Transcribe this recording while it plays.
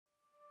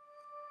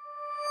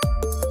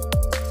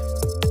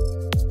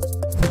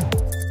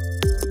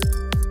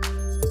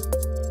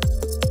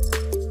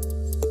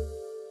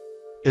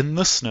In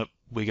this snip,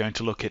 we're going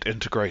to look at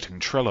integrating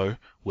Trello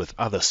with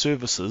other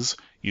services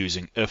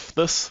using if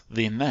this,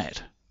 then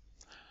that.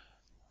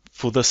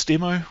 For this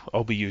demo,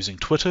 I'll be using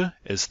Twitter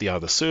as the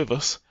other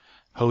service.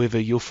 However,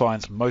 you'll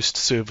find most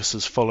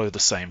services follow the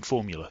same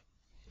formula.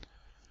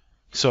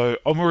 So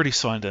I'm already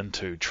signed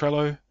into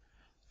Trello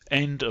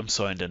and I'm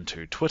signed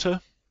into Twitter.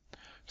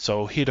 So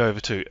I'll head over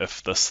to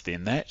if this,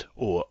 then that,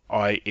 or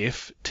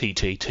IFTTT.com.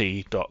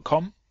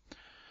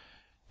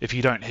 If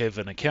you don't have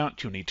an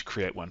account, you'll need to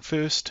create one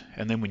first,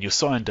 and then when you're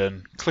signed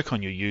in, click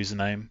on your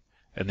username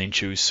and then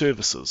choose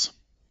Services.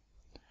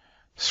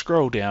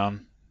 Scroll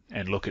down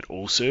and look at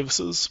all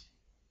services,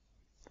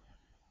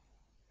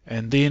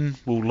 and then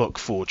we'll look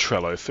for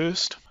Trello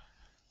first.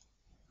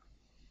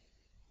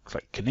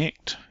 Click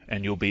Connect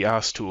and you'll be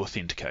asked to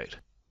authenticate.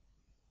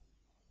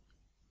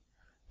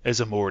 As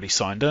I'm already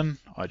signed in,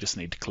 I just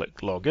need to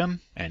click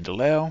Login and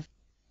Allow.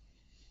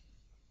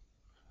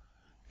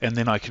 And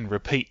then I can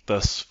repeat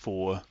this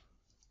for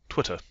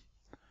Twitter.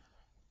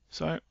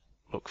 So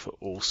look for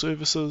all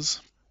services,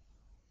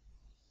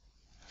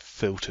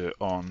 filter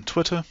on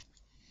Twitter,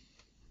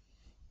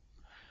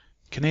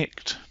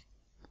 connect,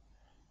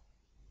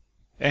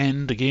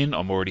 and again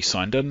I'm already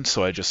signed in,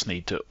 so I just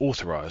need to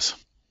authorize.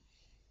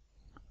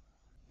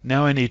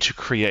 Now I need to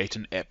create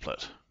an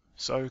applet.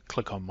 So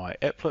click on my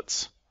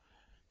applets,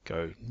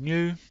 go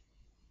New,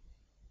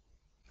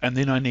 and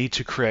then I need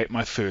to create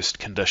my first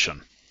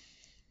condition.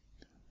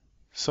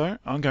 So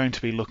I'm going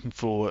to be looking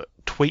for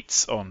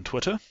tweets on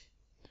Twitter.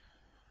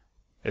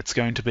 It's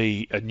going to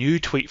be a new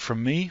tweet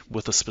from me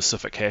with a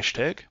specific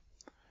hashtag,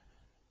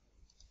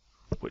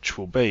 which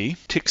will be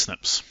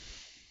TechSnips.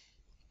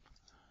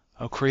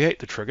 I'll create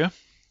the trigger,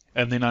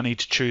 and then I need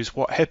to choose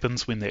what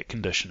happens when that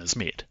condition is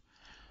met.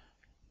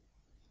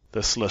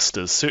 This list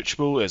is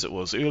searchable as it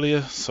was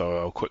earlier, so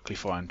I'll quickly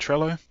find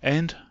Trello,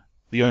 and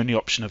the only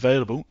option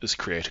available is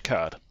create a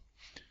card.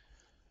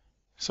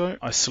 So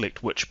I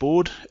select which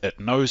board. It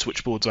knows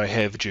which boards I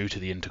have due to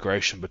the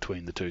integration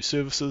between the two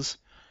services,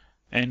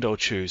 and I'll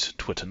choose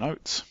Twitter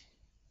Notes.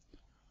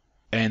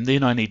 And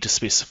then I need to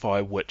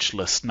specify which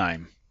list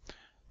name.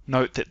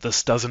 Note that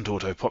this doesn't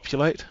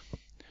auto-populate,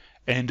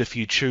 and if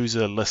you choose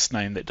a list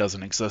name that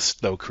doesn't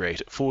exist, they'll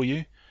create it for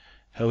you.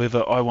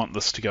 However, I want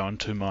this to go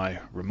into my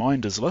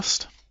reminders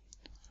list,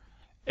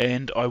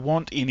 and I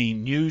want any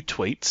new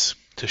tweets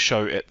to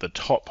show at the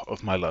top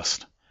of my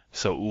list,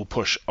 so it will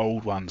push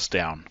old ones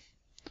down.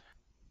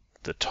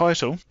 The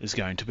title is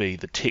going to be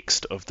the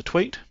text of the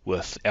tweet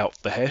without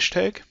the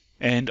hashtag,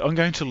 and I'm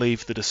going to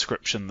leave the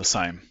description the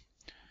same.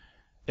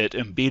 It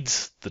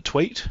embeds the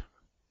tweet,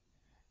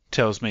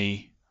 tells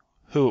me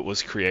who it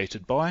was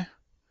created by,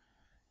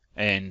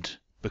 and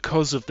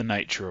because of the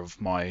nature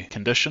of my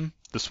condition,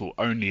 this will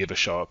only ever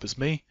show up as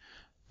me,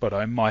 but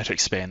I might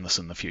expand this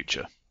in the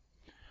future.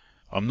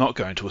 I'm not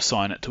going to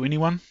assign it to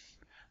anyone.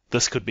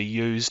 This could be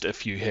used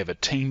if you have a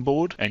team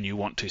board and you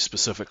want to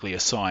specifically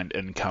assign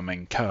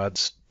incoming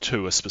cards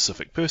to a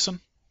specific person.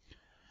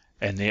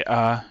 And there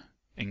are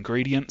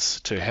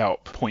ingredients to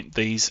help point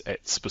these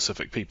at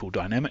specific people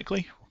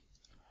dynamically.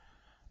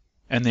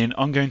 And then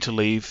I'm going to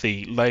leave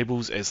the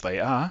labels as they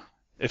are.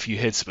 If you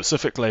had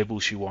specific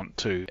labels you want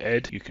to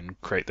add, you can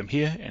create them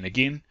here. And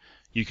again,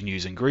 you can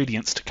use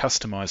ingredients to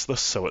customize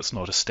this so it's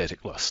not a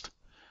static list.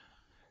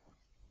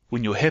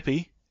 When you're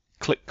happy,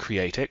 click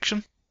Create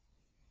Action.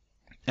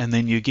 And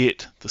then you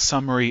get the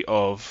summary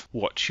of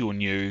what your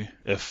new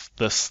if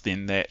this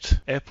then that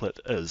applet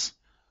is.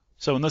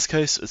 So in this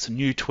case, it's a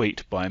new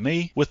tweet by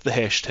me with the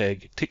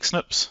hashtag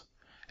TechSnips,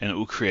 and it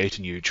will create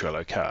a new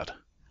Trello card.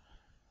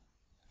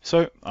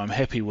 So I'm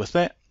happy with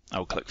that.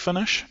 I'll click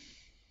Finish,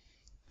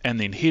 and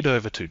then head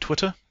over to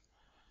Twitter,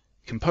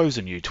 compose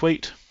a new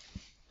tweet,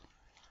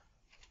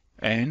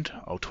 and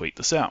I'll tweet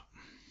this out.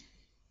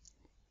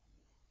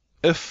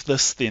 If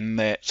this then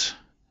that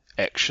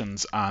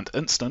actions aren't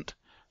instant,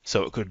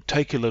 so it could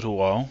take a little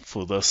while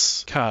for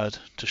this card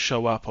to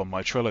show up on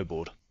my Trello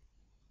board.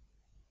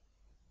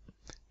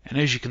 And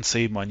as you can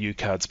see, my new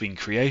card's been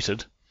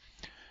created.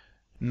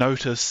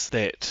 Notice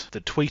that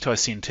the tweet I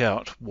sent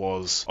out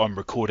was I'm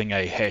recording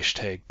a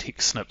hashtag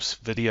TechSnips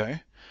video,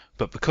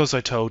 but because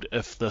I told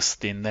if this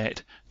then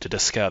that to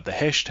discard the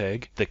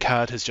hashtag, the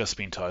card has just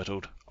been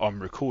titled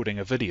I'm recording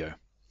a video.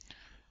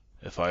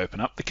 If I open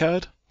up the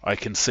card, I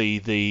can see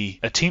the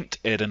attempt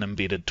at an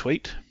embedded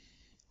tweet,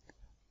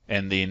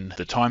 and then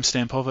the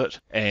timestamp of it,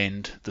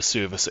 and the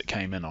service it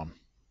came in on.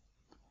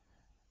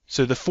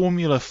 So the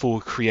formula for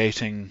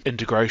creating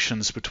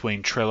integrations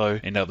between Trello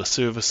and other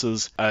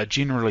services are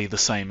generally the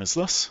same as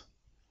this.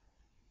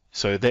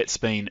 So that's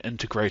been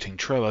integrating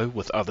Trello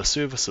with other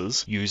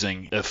services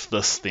using if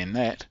this then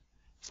that.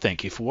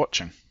 Thank you for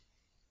watching.